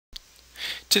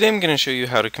Today I'm going to show you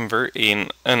how to convert an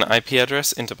IP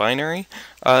address into binary.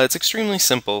 It's extremely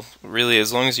simple, really,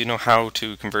 as long as you know how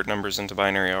to convert numbers into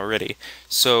binary already.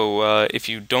 So if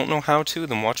you don't know how to,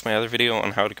 then watch my other video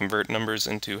on how to convert numbers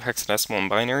into hexadecimal and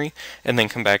binary, and then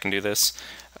come back and do this.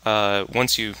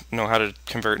 Once you know how to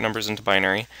convert numbers into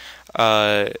binary,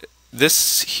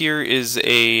 this here is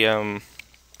a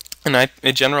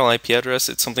general IP address.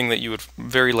 It's something that you would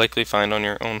very likely find on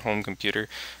your own home computer.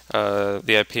 The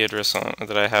IP address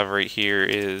that I have right here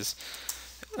is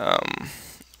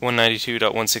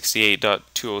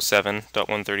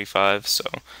 192.168.207.135. So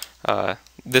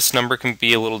this number can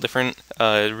be a little different.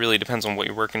 It really depends on what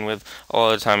you're working with. A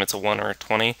lot of the time it's a 1 or a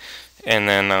 20. And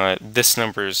then this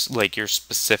number is like your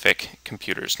specific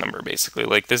computer's number, basically.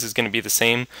 Like this is going to be the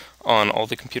same on all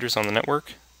the computers on the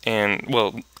network. And,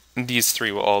 well, these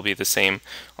three will all be the same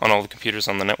on all the computers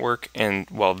on the network, and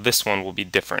well, this one will be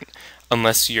different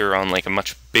unless you're on like a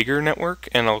much bigger network,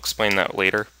 and I'll explain that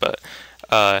later. But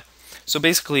so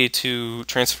basically, to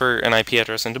transfer an IP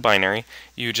address into binary,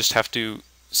 you just have to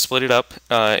split it up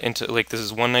into, like, this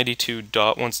is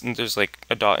 192.1, there's like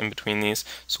a dot in between these,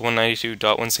 so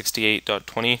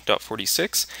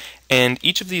 192.168.20.46, and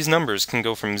each of these numbers can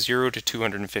go from 0 to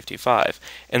 255,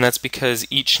 and that's because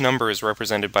each number is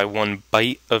represented by 1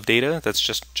 byte of data. That's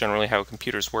just generally how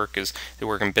computers work, is they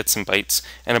work in bits and bytes,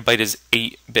 and a byte is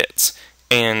 8 bits,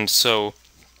 and so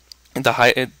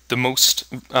the most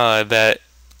that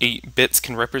 8 bits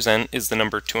can represent is the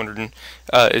number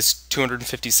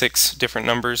 256 different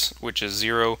numbers, which is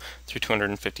 0 through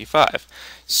 255.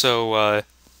 So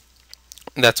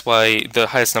that's why the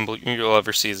highest number you'll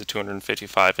ever see is a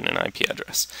 255 in an IP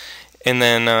address. And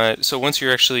then, so once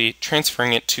you're actually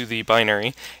transferring it to the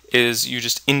binary, is you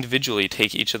just individually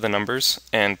take each of the numbers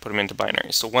and put them into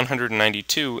binary. So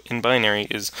 192 in binary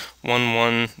is 1,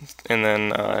 1, and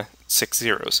then 6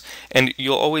 zeros. And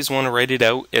you'll always want to write it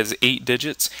out as 8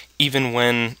 digits, even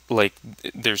when, like,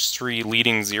 there's 3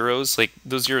 leading zeros. Like,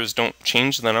 those zeros don't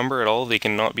change the number at all. They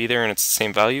can not be there and it's the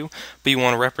same value, but you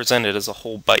want to represent it as a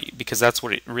whole byte, because that's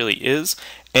what it really is.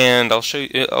 And I'll show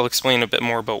you, I'll explain a bit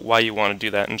more about why you want to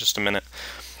do that in just a minute.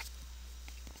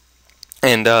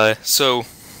 And so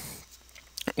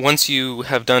once you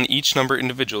have done each number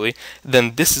individually,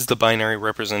 then this is the binary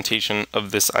representation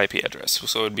of this IP address.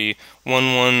 So it would be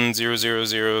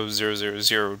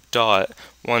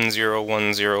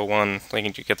 11000000.10101.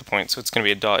 Like, you get the point. So it's going to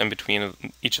be a dot in between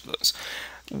each of those.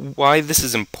 Why this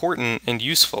is important and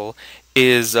useful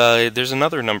is there's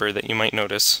another number that you might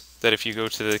notice that if you go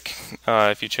to the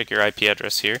if you check your IP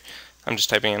address here, I'm just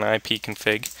typing in IP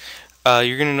config.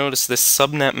 You're going to notice this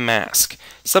subnet mask.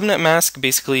 Subnet mask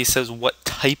basically says what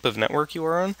type of network you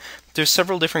are on. There's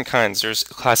several different kinds. There's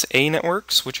Class A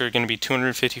networks, which are going to be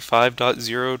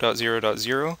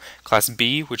 255.0.0.0, Class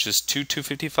B, which is 2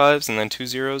 255s and then 2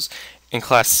 zeros, and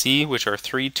Class C, which are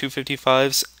 3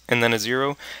 255s and then a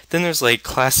 0. Then there's like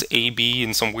Class A, B,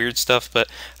 and some weird stuff, but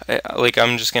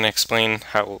I'm just going to explain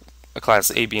how a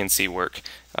Class A, B, and C work,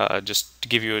 just to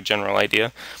give you a general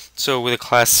idea. So with a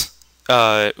Class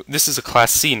this is a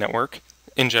Class C network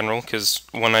in general, because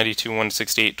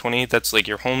 192.168.20, that's like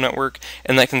your home network,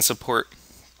 and that can support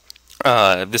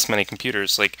this many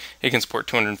computers. Like, it can support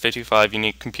 255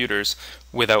 unique computers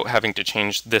without having to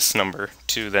change this number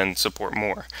to then support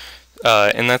more.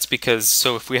 And that's because,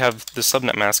 so if we have the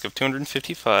subnet mask of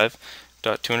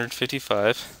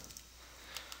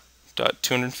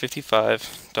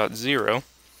 255.255.255.0,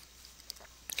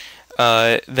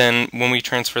 then when we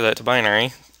transfer that to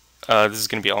binary, this is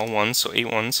going to be all ones, so 8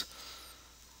 ones.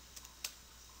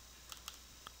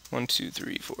 1, 2,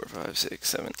 3, 4, 5, 6,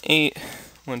 7, 8.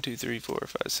 1, 2, 3, 4,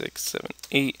 5, 6, 7,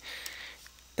 8.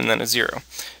 And then a 0.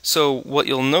 So what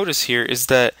you'll notice here is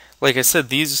that, like I said,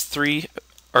 these 3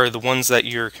 are the ones that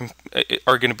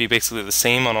are going to be basically the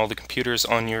same on all the computers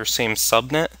on your same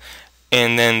subnet.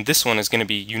 And then this one is going to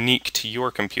be unique to your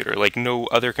computer. Like, no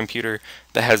other computer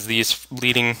that has these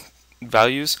leading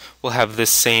values will have this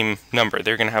same number.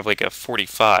 They're going to have like a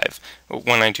 45,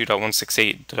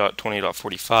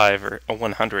 192.168.20.45, or a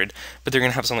 100, but they're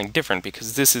going to have something different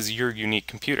because this is your unique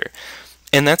computer.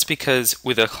 And that's because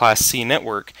with a Class C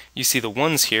network, you see the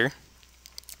ones here.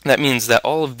 That means that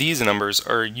all of these numbers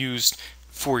are used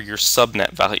for your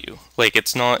subnet value. Like,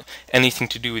 it's not anything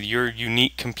to do with your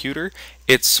unique computer,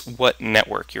 it's what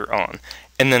network you're on.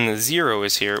 And then the 0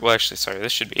 is here. Well, actually, sorry,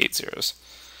 this should be 8 zeros.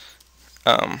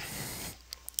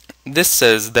 This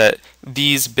says that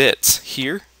these bits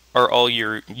here are all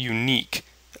your unique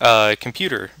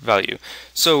computer value.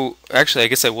 So actually, I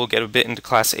guess I will get a bit into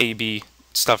Class A, B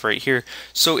stuff right here.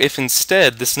 So if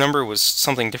instead this number was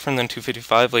something different than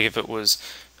 255, like if it was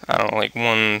I don't know, like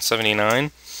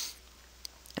 179.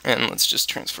 And let's just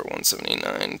transfer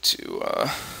 179 to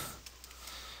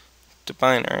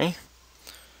binary.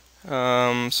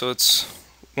 So it's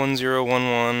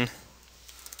 1011,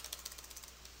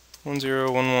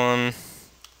 1011,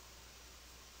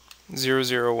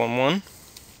 0011.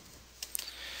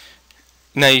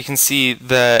 Now you can see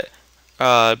that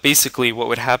basically what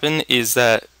would happen is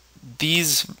that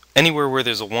anywhere where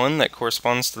there's a 1 that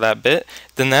corresponds to that bit,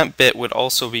 then that bit would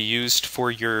also be used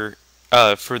for your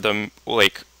for the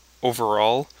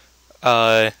overall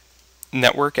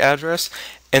network address,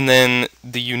 and then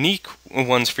the unique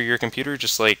ones for your computer,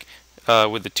 just like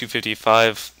with the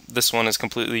 255, this one is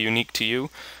completely unique to you.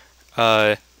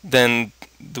 Then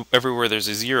everywhere there's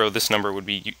a 0, this number would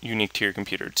be unique to your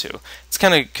computer too. It's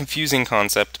kind of a confusing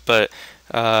concept, but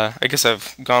I guess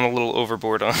I've gone a little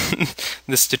overboard on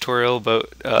this tutorial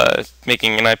about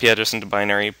making an IP address into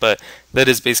binary, but that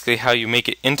is basically how you make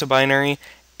it into binary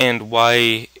and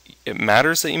why it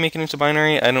matters that you make it into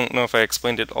binary. I don't know if I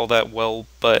explained it all that well,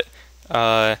 but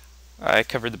I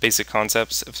covered the basic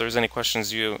concepts. If there's any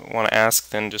questions you want to ask,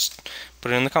 then just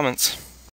put it in the comments.